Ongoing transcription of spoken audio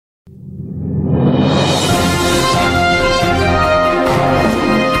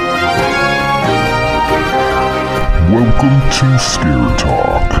to Scare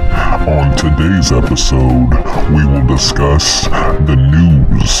Talk. On today's episode, we will discuss the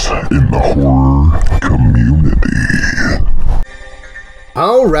news in the horror community.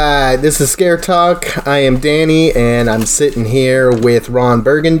 Alright, this is Scare Talk. I am Danny, and I'm sitting here with Ron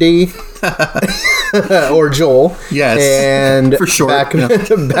Burgundy. Or Joel. Yes. And for sure.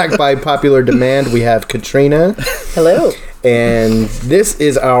 Back by popular demand, we have Katrina. Hello. And this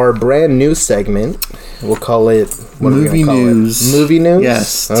is our brand new segment. We'll call it Movie News. Movie News?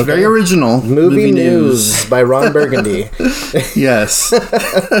 Yes. It's very original. Movie News by Ron Burgundy. Yes.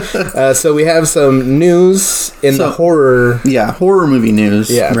 So we have some news in the horror. Yeah, horror movie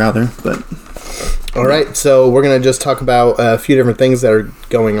news, rather. But all right, so we're going to just talk about a few different things that are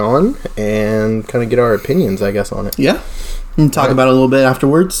going on and kind of get our opinions, I guess, on it. Yeah. And talk about it a little bit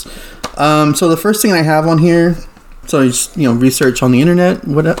afterwards. So the first thing I have on here, so just, research on the internet,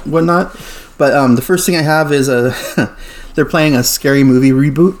 whatnot. But the first thing I have is they're playing a Scary Movie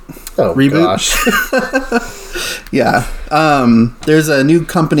reboot. Oh, gosh. Yeah. There's a new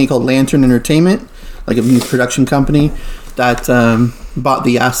company called Lantern Entertainment, like a new production company that bought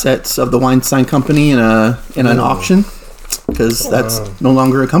the assets of the Weinstein Company in an auction, because that's no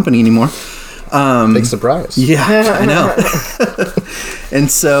longer a company anymore. Big surprise. Yeah, I know. And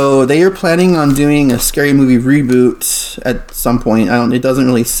so they are planning on doing a Scary Movie reboot at some point. It doesn't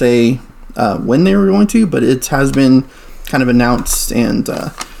really say when they were going to, but it has been kind of announced. And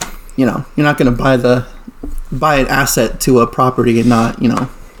you're not going to buy an asset to a property and not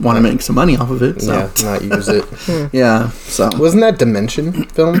want to make some money off of it. So. Yeah, not use it. Yeah. So wasn't that Dimension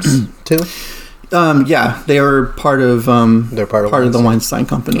Films too? Yeah, they are part of. They're part of the Weinstein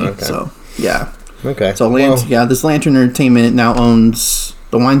Company. Okay. So yeah. Okay. So this Lantern Entertainment now owns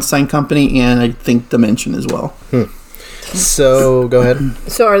the Weinstein Company and I think Dimension as well. So go ahead.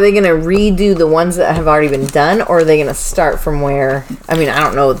 So are they going to redo the ones that have already been done, or are they going to start from where? I mean, I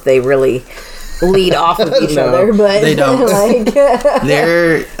don't know if they really lead off of each other, but they don't.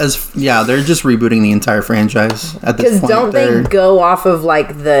 They're just rebooting the entire franchise at this point. Because don't they go off of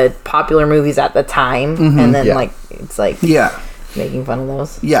like the popular movies at the time, and then it's like making fun of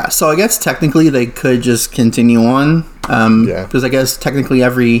those? Yeah. So I guess technically they could just continue on. Because I guess technically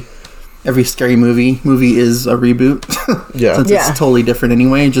every scary movie is a reboot. Since it's totally different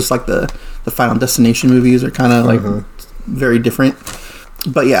anyway. Just like the Final Destination movies are kind of like very different.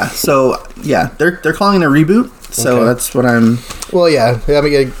 But they're calling it a reboot. So that's what I'm. Well, yeah. I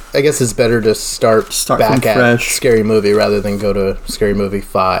mean, I guess it's better to start back at fresh. Scary Movie rather than go to Scary Movie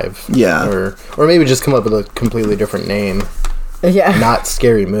 5. Yeah. Or maybe just come up with a completely different name. Yeah. Not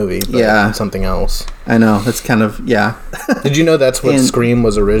Scary Movie, but something else. I know. That's kind of, Did you know that's what Scream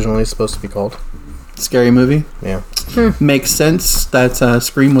was originally supposed to be called? Scary Movie? Yeah. Makes sense that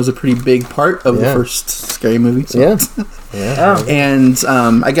Scream was a pretty big part of the first Scary Movie. So. Yeah. Oh. And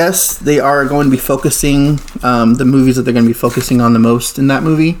I guess they are going to be focusing, the movies that they're going to be focusing on the most in that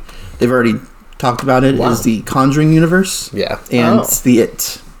movie, they've already talked about it, is the Conjuring universe. Yeah. And the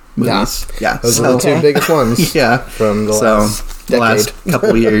It movies. Yeah. Those are the two biggest ones. From the last couple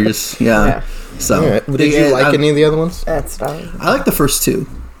of years. Yeah. So did you like any of the other ones? I like the first two.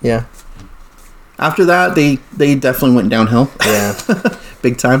 Yeah. After that, they definitely went downhill. Yeah.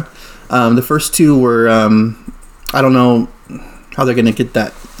 Big time. The first two were, I don't know how they're going to get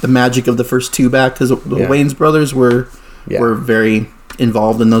the magic of the first two back, because the Wayans brothers were very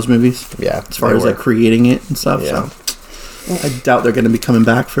involved in those movies. Yeah. As far as like creating it and stuff. Yeah. So I doubt they're going to be coming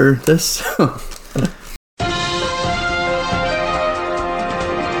back for this.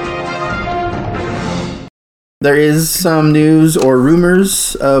 There is some news or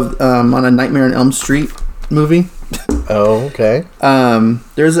rumors of on a Nightmare on Elm Street movie. Oh, okay.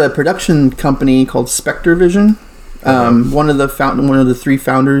 There's a production company called Spectre Vision. One of the three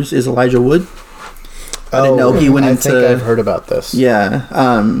founders is Elijah Wood. I didn't know he went into. I think I've heard about this. Yeah.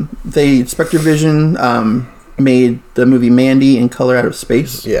 Spectre Vision made the movie Mandy and Color Out of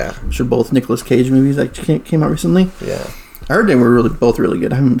Space. Yeah. Which are both Nicolas Cage movies that came out recently. Yeah. I heard they were both really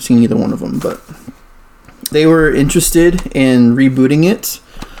good. I haven't seen either one of them, but they were interested in rebooting it,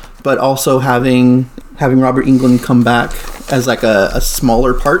 but also having Robert Englund come back as like a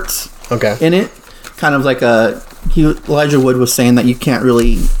smaller part in it. Kind of like Elijah Wood was saying that you can't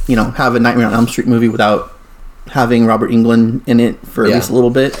really, have a Nightmare on Elm Street movie without having Robert Englund in it for at least a little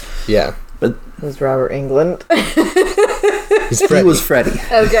bit. Yeah. But who's Robert Englund? He was Freddy.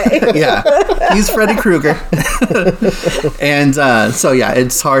 Okay. Yeah. He's Freddy Krueger. And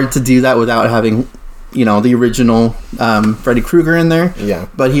it's hard to do that without having, the original Freddy Krueger in there. Yeah.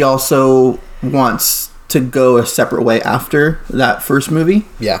 But he also wants to go a separate way after that first movie.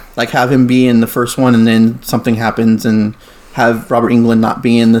 Yeah. Like have him be in the first one and then something happens and have Robert Englund not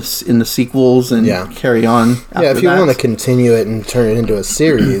be in the sequels and carry on. After if you want to continue it and turn it into a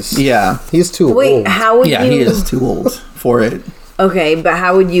series, he's too old. Wait, how would you? Yeah, he is too old for it. Okay, but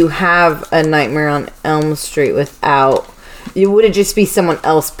how would you have a Nightmare on Elm Street without? Would it just be someone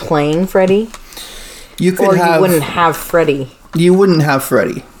else playing Freddy? You could you wouldn't have Freddy. You wouldn't have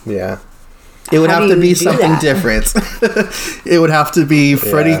Freddy. Yeah. It would have to be something different. It would have to be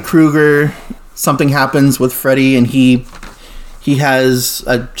Freddy Krueger. Something happens with Freddy, and he has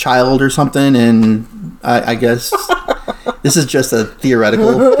a child or something, and I guess this is just a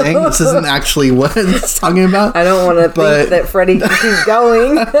theoretical thing. This isn't actually what it's talking about. I don't want to think that Freddy can keep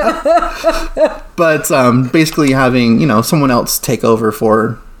going. But basically having, someone else take over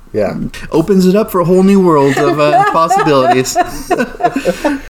for... Yeah. Opens it up for a whole new world of possibilities.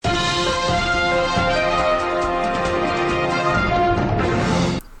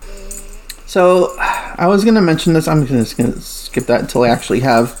 So, I was going to mention this. I'm just going to skip that until I actually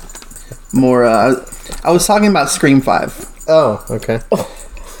have more. I was talking about Scream 5. Oh, okay.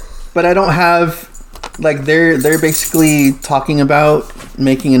 But I don't have... Like, they're basically talking about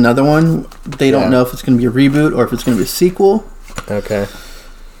making another one. They don't know if it's going to be a reboot or if it's going to be a sequel. Okay.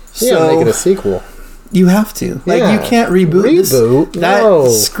 So, make it a sequel. You have to. Like, you can't reboot this. No.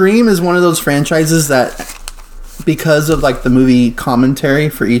 Scream is one of those franchises that... Because of like the movie commentary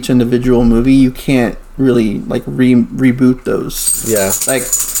for each individual movie, you can't really like reboot those. Yeah, like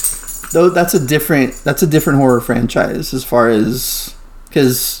though that's a different horror franchise as far as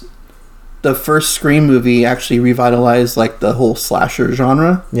because the first Scream movie actually revitalized like the whole slasher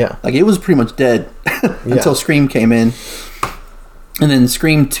genre. Yeah, like it was pretty much dead until Scream came in, and then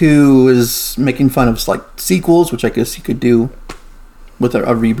Scream 2 is making fun of like sequels, which I guess you could do with a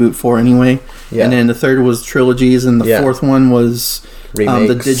reboot for anyway. Yeah. And then the third was trilogies, and the fourth one was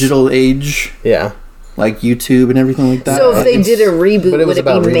the digital age. Yeah. Like YouTube and everything like that. So if they did a reboot, would it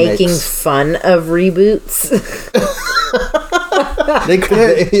be making fun of reboots? They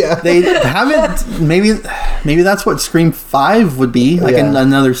could. They haven't. Maybe that's what Scream 5 would be. Like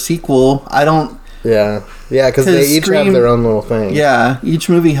another sequel. I don't... Yeah, because they each have their own little thing. Yeah, each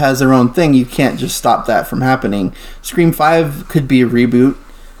movie has their own thing. You can't just stop that from happening. Scream 5 could be a reboot.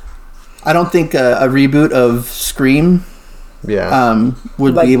 I don't think a reboot of Scream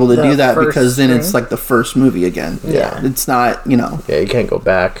would be able to do that because then it's like the first movie again. Yeah. It's not, Yeah, you can't go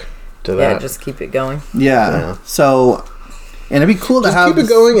back to that. Yeah, just keep it going. Yeah. So, and it'd be cool to keep it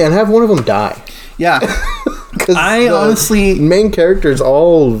going and have one of them die. Yeah. Because honestly... main characters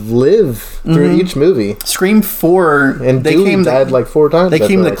all live through each movie. Scream 4... And Dewey died like 4 times. They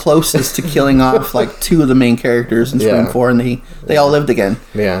came the closest to killing off like 2 of the main characters in Scream 4, and they all lived again.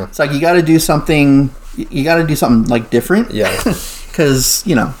 Yeah. It's like you got to do something... You got to do something like different. Yeah. Because,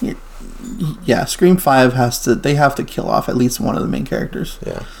 Scream 5 they have to kill off at least one of the main characters.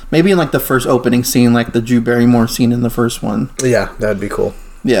 Yeah. Maybe in like the first opening scene, like the Drew Barrymore scene in the first one. Yeah, that'd be cool.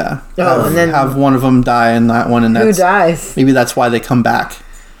 Yeah. And then have one of them die in that one, and who dies? Maybe that's why they come back.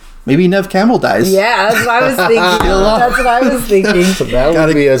 Maybe Nev Campbell dies. Yeah, that's what I was thinking. That's what I was thinking. So that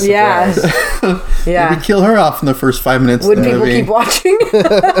would be a surprise. Yeah. Maybe kill her off in the first 5 minutes. Would people keep watching?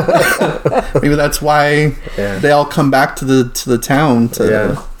 Maybe that's why they all come back to the town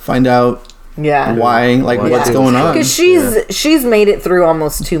to find out why, what's going on. Because she's made it through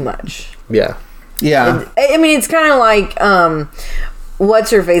almost too much. Yeah. Yeah. I mean, it's kind of like what's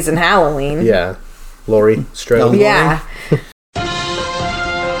her face in Halloween? Yeah. Laurie Strode. Yeah.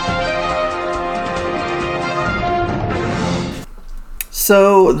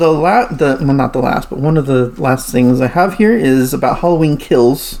 So not the last, but one of the last things I have here is about Halloween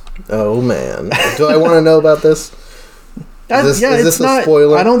Kills. Oh man, do I want to know about this? Is this a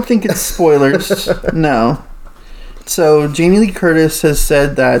spoiler? I don't think it's spoilers. No. So Jamie Lee Curtis has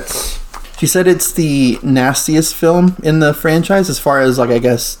said that she said it's the nastiest film in the franchise as far as I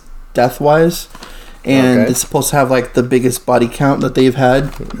guess death wise, and it's supposed to have the biggest body count that they've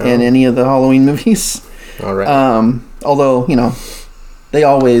had in any of the Halloween movies. All right. Although they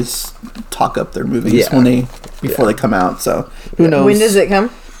always talk up their movies before they come out. So who knows? When does it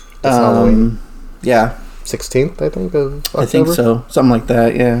come? It's Halloween. Yeah. 16th, I think, of October? I think so. Something like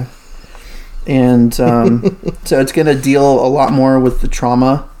that, yeah. And so it's going to deal a lot more with the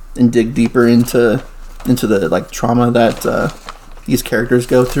trauma and dig deeper into the trauma that these characters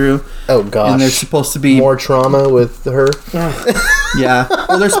go through. Oh, gosh. And they're supposed to be... More trauma with her? Yeah.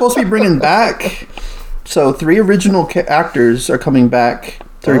 Well, they're supposed to be bringing back... So 3 original actors are coming back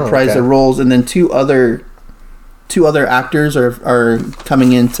to reprise their roles, and then two other actors are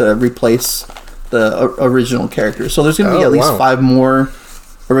coming in to replace the original characters. So there's going to be at least 5 more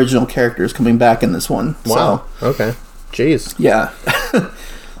original characters coming back in this one. Wow. So, okay. Jeez. Yeah.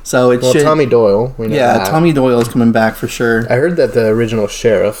 So it Well, should. Tommy Doyle. We know that. Tommy Doyle is coming back for sure. I heard that the original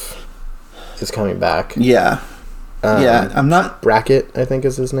sheriff is coming back. Yeah. I'm not. Brackett, I think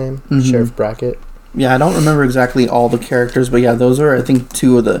is his name. Mm-hmm. Sheriff Brackett. Yeah, I don't remember exactly all the characters, but yeah, those are I think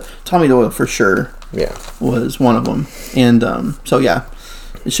two of the. Tommy Doyle for sure Yeah. was one of them, and so yeah,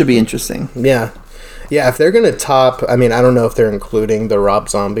 it should be interesting. Yeah. Yeah, if they're going to top, I mean, I don't know if they're including the Rob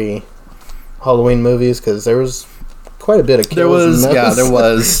Zombie Halloween movies, because there was quite a bit of kills. There was, in those. yeah, there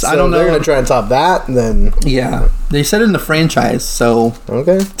was. So I don't know. They're going to try and top that, then Yeah, they said it in the franchise, so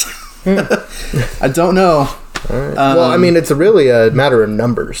okay. I don't know. All right. Well, I mean, it's really a matter of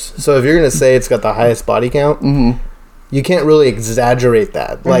numbers. So if you're going to say it's got the highest body count, you can't really exaggerate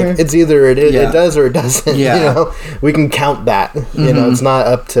that. Like, it's either it does or it doesn't. Yeah. You know, we can count that. You know, it's not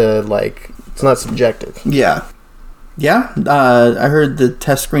up to like, it's not subjective. Yeah, yeah. I heard the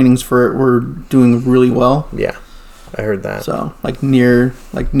test screenings for it were doing really well. Yeah, I heard that. So like near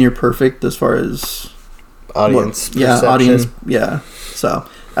perfect as far as Audience, yeah, perception. audience, yeah. So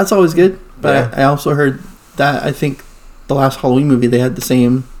that's always good. But Yeah. I also heard that I think the last Halloween movie they had the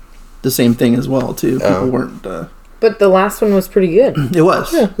same thing as well too. People weren't. But the last one was pretty good. It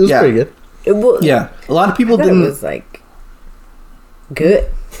was. Yeah, it was pretty good. It was. Yeah, a lot of people It didn't. was like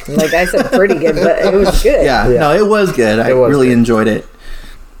good. Like I said, pretty good, but it was good. Yeah, Yeah. no, it was good. I It was really good. enjoyed it.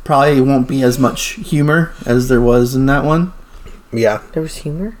 Probably won't be as much humor as there was in that one. Yeah, There was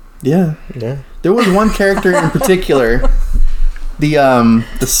humor. Yeah, yeah. there was one character in particular, the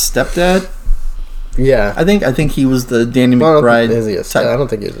stepdad. Yeah. I think he was the Danny Well, McBride is he a type. I don't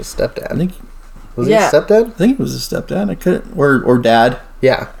think he was a stepdad. I think Was Yeah. he a stepdad? he was a stepdad. I could or dad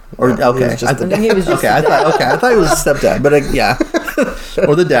Yeah. or Yeah, he okay. was just I the think he was just okay. I thought he was a stepdad, but yeah,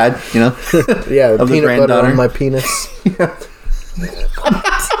 or the dad. You know, Yeah, Of the peanut butter granddaughter. on my penis.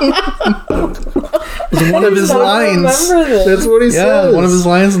 one of his I don't lines. remember this. That's what he Yeah, says. one of his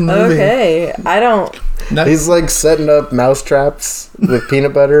lines in the movie. Okay, I don't. No, He's like setting up mouse traps with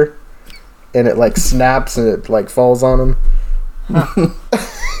peanut butter, and it like snaps and it like falls on him.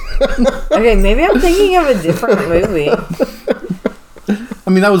 Okay, maybe I'm thinking of a different movie. I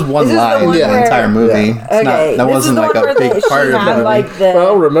mean, that was one Is this the line one in the where- entire movie. Yeah. It's Okay, not, that this wasn't is the like one a where big she part of the had movie. like I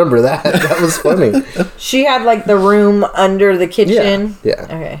don't remember that. That was funny. she had like the room under the kitchen. Yeah.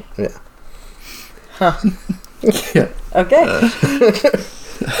 Okay. Yeah. Yeah. Okay.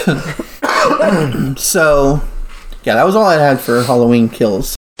 So, yeah, that was all I had for Halloween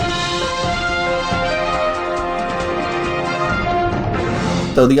kills.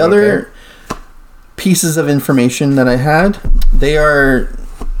 So the other pieces of information that I had, they are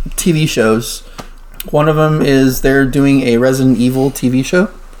TV shows. One of them is they're doing a Resident Evil TV show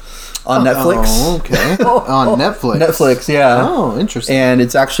on Netflix. Oh, okay. On Netflix. Netflix, yeah. Oh, interesting. And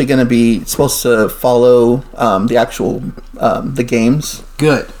it's actually going to be supposed to follow the actual the games.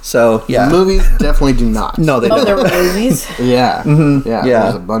 Good. So yeah, Movies definitely do not. no, they Oh, don't. there were movies. Yeah. Mm-hmm. Yeah. Yeah.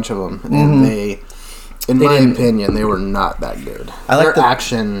 There's a bunch of them, and they my didn't- opinion, they were not that good. I like They're the-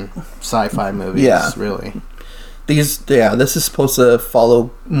 action sci-fi movies. Yeah. Really. This is supposed to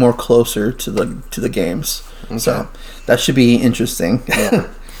follow more closer to the games. So that should be interesting. Yeah.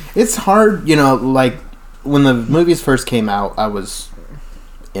 It's hard, like when the movies first came out, I was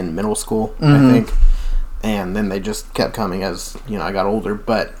in middle school, I think. And then they just kept coming as, I got older,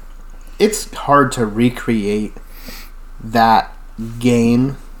 but it's hard to recreate that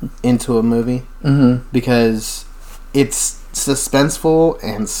game into a movie because it's suspenseful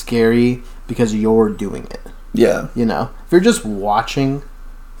and scary because you're doing it. Yeah. If you're just watching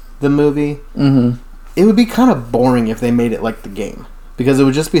the movie, it would be kind of boring if they made it like the game, because it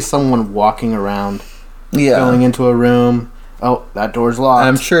would just be someone walking around, Yeah. going into a room. Oh, that door's locked.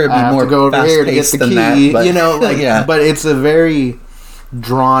 I'm sure it'd be I have more to go over here to get fast-paced the than key. that, but- yeah. But it's a very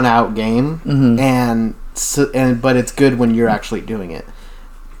drawn out game, but it's good when you're actually doing it.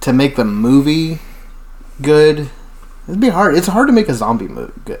 To make the movie good, it'd be hard. It's hard to make a zombie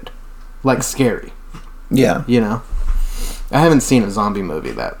movie good, like scary. Yeah. I haven't seen a zombie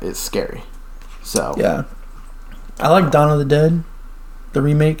movie that is scary. So Yeah. I like Dawn of the Dead, the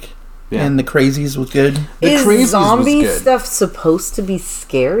remake, Yeah. and The Crazies was good. The Is Crazies was zombie good. stuff supposed to be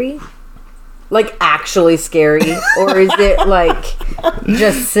scary? Like actually scary, or is it like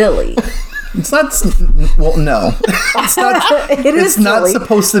just silly? It's not. Well, no. It's not. It is It's not silly.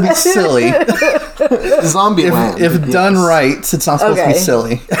 supposed to be silly. Zombieland. If done right, it's not supposed to be Okay.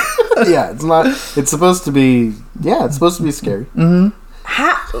 silly. Yeah, it's not. It's supposed to be. Yeah, it's supposed to be scary.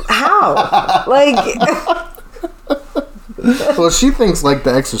 How? Like Well, she thinks like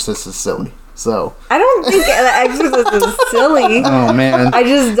The Exorcist is silly. So I don't think The Exorcist is silly. Oh man. I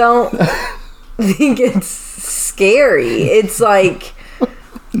just don't think it's scary. It's like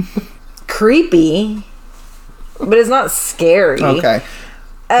creepy, but it's not scary. Okay.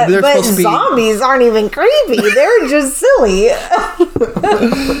 They're But supposed to be- zombies aren't even creepy. They're just silly.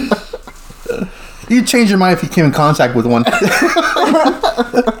 You'd change your mind if you came in contact with one. When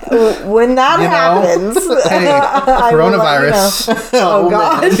that You know? happens, Hey, I will let you know. coronavirus. Oh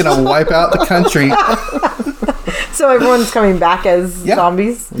god! It's gonna wipe out the country. So everyone's coming back as Yeah.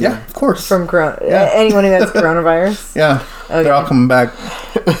 zombies Yeah, of course. from Yeah. anyone who has coronavirus. Yeah, Okay. they're all coming back.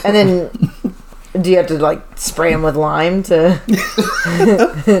 And then, do you have to like spray them with lime to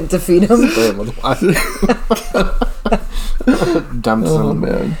to feed them? Dump Oh some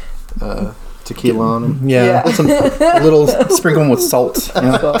man. tequila on them. Yeah, Yeah. some little sprinkle 'em with salt.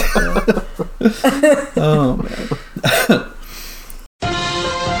 Yeah. Oh man.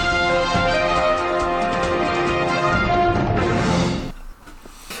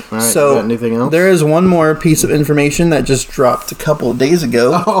 All right, So, you got anything else? There is one more piece of information that just dropped a couple of days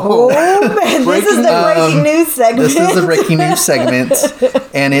ago. Oh man, this is the breaking news segment. This is the breaking news segment,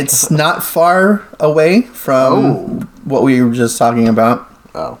 and it's not far away from what we were just talking about.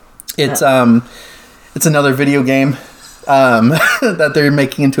 Oh. It's another video game that they're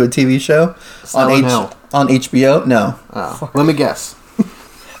making into a TV show Silent Hill. on HBO. No, Oh. Let me guess.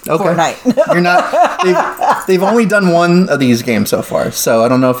 okay, Fortnite. you're not. They've only done one of these games so far, so I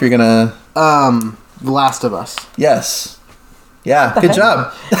don't know if you're gonna. The Last of Us. Yes, yeah, good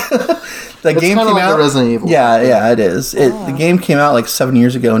job. The game kinda came like out. a Resident Evil. Yeah, it is. The game came out like 7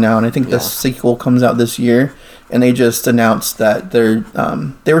 years ago now, and I think Yeah. the sequel comes out this year. And they just announced that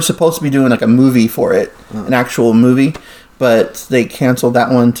they were supposed to be doing like a movie for it, an actual movie, but they canceled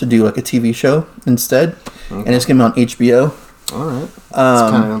that one to do like a TV show instead, and it's gonna be on HBO. All right. It's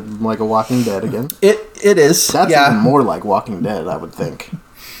kind of like a Walking Dead again. It is. That's yeah, even more like Walking Dead, I would think,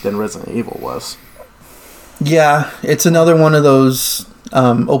 than Resident Evil was. yeah. It's another one of those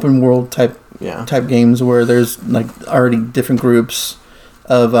open world type games where there's like already different groups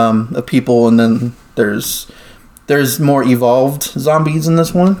of people, and then there's more evolved zombies in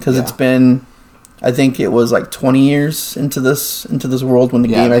this one because it's been, I think it was like 20 years into this world when the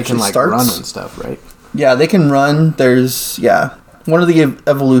game they actually can like starts. run and stuff, right? Yeah, they can run. There's one of the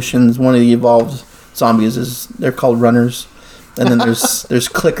evolutions, one of the evolved zombies is they're called runners, and then there's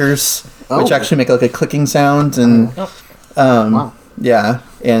clickers which actually make like a clicking sound, and Wow. yeah,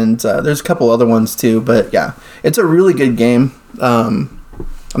 and there's a couple other ones too, but yeah, it's a really good game. I'm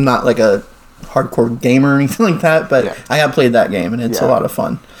not like a hardcore gamer or anything like that, but Yeah. I have played that game and it's a Yeah. lot of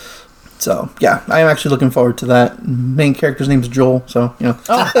fun. So yeah, I am actually looking forward to that. Main character's name is Joel, so you know.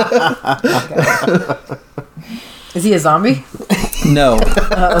 Is he a zombie? No,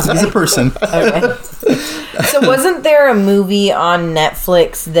 he's a person. Okay. So wasn't there a movie on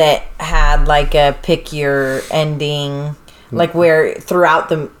Netflix that had like a pick your ending, like where throughout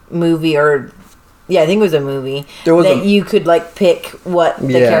the movie, or I think it was a movie There was that you could like pick what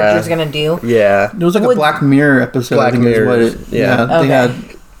the Yeah. character's gonna do. Yeah. There was like a Would- Black Mirror episode. Black I think is what Mirrors, it, yeah. they Okay. had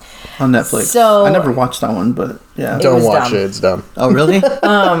on Netflix. So- I never watched that one, but yeah. It Don't was watch dumb. it. It's dumb. Oh really?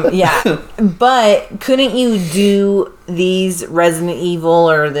 Yeah, but couldn't you do these Resident Evil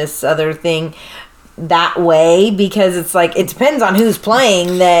or this other thing that way? Because it's like it depends on who's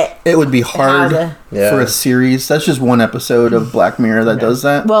playing. That It would be hard to- Yeah. for a series. That's just one episode of Black Mirror that does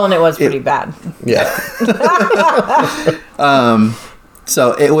that. well, and it was pretty bad. Yeah.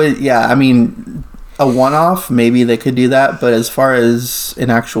 So it would, yeah. I mean, a one-off, maybe they could do that, but as far as an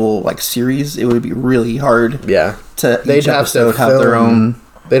actual like series, it would be really hard Yeah. to They'd each have to episode have their film- own.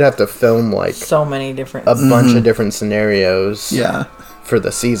 They'd have to film like So many different. a bunch of different scenarios. Yeah, For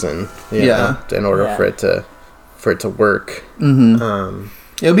the season. you Yeah. know, in order Yeah. for it to work.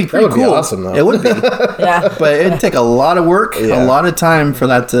 it would be pretty would be cool. awesome, though. It would be, Yeah, but it'd take a lot of work, Yeah. a lot of time for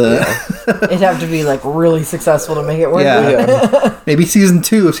that to. it'd have to be like really successful to make it work. Yeah. Maybe season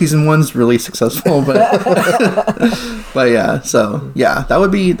 2 if season 1's really successful, but but yeah, so yeah, that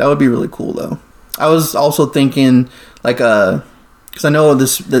would be really cool though. I was also thinking like because I know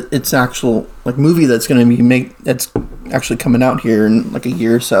that it's actual like movie that's going to be that's actually coming out here in like a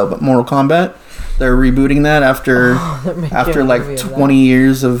year or so, but Mortal Kombat, they're rebooting that after making after a like movie of that. 20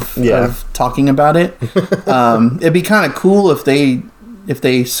 years of Yeah. talking about it. It'd be kind of cool if they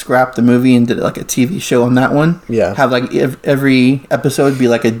scrapped the movie and did like a TV show on that one. Yeah. Have like every episode be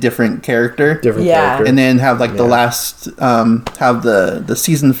like a different character. Different Yeah. character. And then have like the last have the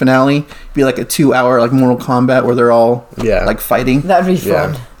season finale be like a 2-hour like Mortal Kombat where they're all Yeah. like fighting. That'd be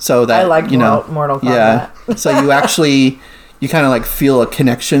Yeah. fun. So that I like you know Mortal Kombat. Yeah. So you actually you kind of like feel a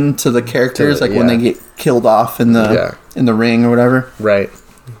connection to the characters To the- like when yeah. they get killed off in the ring or whatever. Right.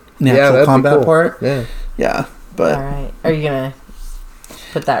 In the Yeah, actual that'd be combat cool. part. Yeah. Yeah, but All right. Are you gonna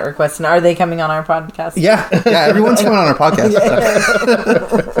put that request in? Are they coming on our podcast? yeah, everyone's coming on our podcast.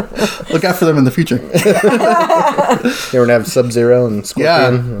 So. Look out for them in the future. You're gonna have Sub-Zero and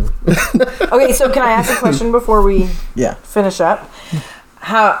Scorpion. Okay, so can I ask a question before we Yeah. finish up?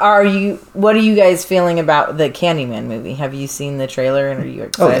 What are you guys feeling about the Candyman movie? Have you seen the trailer and are you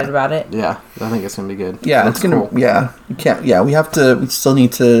excited about it? Yeah, I think it's gonna be good. Yeah, Looks it's gonna. cool. Yeah, you can't. Yeah, we still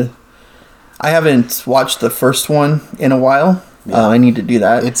need to. I haven't watched the first one in a while. I need to do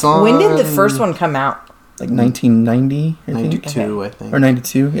that. It's on. When did the first one come out? like 1990, I think, 92, I think. or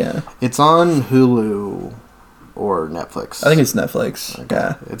 92. Yeah, It's on Hulu or Netflix. I think it's Netflix.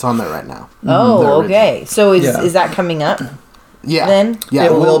 Yeah, It's on there right now. Oh, The okay. So Yeah. is that coming up? Yeah. Then? Yeah,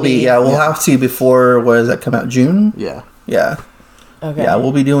 it will be. Yeah, we'll Yeah. have to before. What does that come out? June. Yeah. Yeah, Okay. yeah.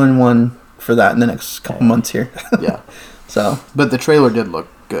 We'll be doing one for that in the next couple months here. Yeah. So But the trailer did look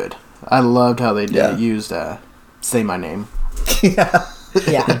good. I loved how they used "Say My Name." yeah,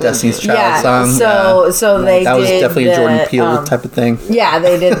 Yeah. Destiny's Child Yeah. song. So they that was did definitely the, a Jordan Peele type of thing. Yeah,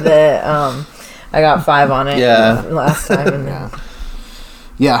 they did the. I got 5 on it. Yeah. Last time. And Yeah.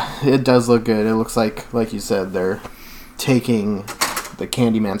 Yeah, it does look good. It looks like you said, they're taking the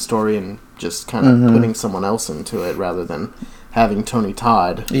Candyman story and just kind of putting someone else into it rather than having Tony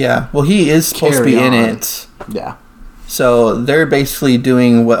Todd. Yeah, well, he is supposed to be Carry in on. it. Yeah. So they're basically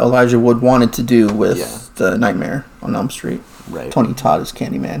doing what Elijah Wood wanted to do with Yeah. the Nightmare on Elm Street. Right. Tony Todd is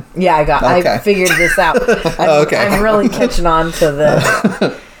Candyman. yeah, I Okay. figured this out. Okay. I'm really catching on to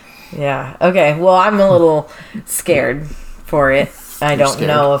the. Yeah. Okay. Well, I'm a little scared for it. I don't scared?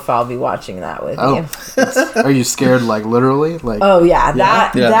 know if I'll be watching that with Oh, you. are you scared? Like literally? Like Oh yeah,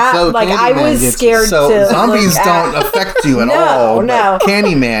 that Yeah. So like I Candyman was gets- scared So to zombies look don't at- affect you at No, all. no. But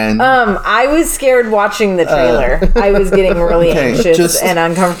Candyman. I was scared watching the trailer. I was getting really Okay, anxious just- and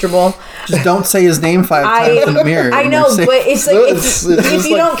uncomfortable. just don't say his name 5 times in the mirror. I when know, you're sick. but it's like It's if just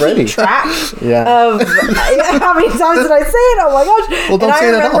you like don't Freddy. keep track Yeah. of how many times did I say it? Oh my gosh! Well, don't and say I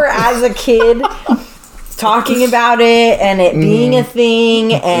it at remember all. as a kid talking about it and it being a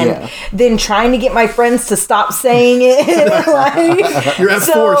thing, and Yeah. then trying to get my friends to stop saying it. Like, You're at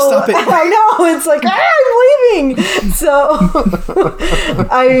 4, stop it. I know, it's like I'm leaving. So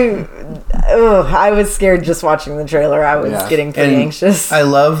I was scared just watching the trailer. I was Yeah. getting pretty And anxious. I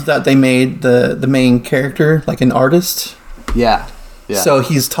love that they made the main character like an artist. yeah. Yeah. So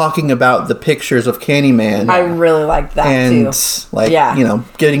he's talking about the pictures of Candyman. I really liked that and too. like Yeah.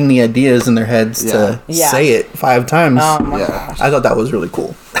 getting the ideas in their heads to Yeah. say it 5 times. Oh my Yeah. gosh. I thought that was really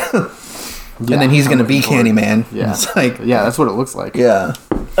cool. Yeah, And then he's I'm gonna be looking forward- Candyman. Yeah. It's like Yeah, that's what it looks like. yeah.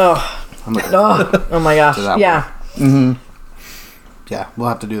 Oh, I'm looking forward oh my gosh. to that Yeah. Yeah, we'll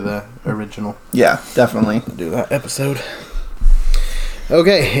have to do the original. Yeah, definitely. Do that episode.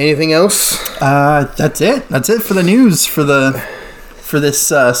 Okay. Anything else? That's it. That's it for the news for this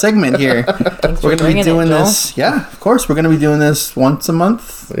segment here. Thanks We're for gonna be bringing doing it, Joel. this. Yeah, of course. We're gonna be doing this once a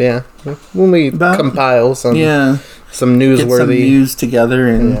month. Yeah. When we About- compile some Yeah, some get some newsworthy. news together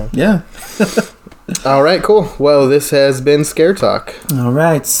and yeah. All right. Cool. Well, this has been Scare Talk. All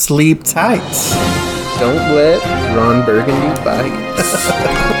right, sleep tight. Don't let Ron Burgundy buy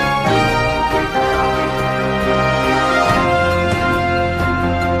you.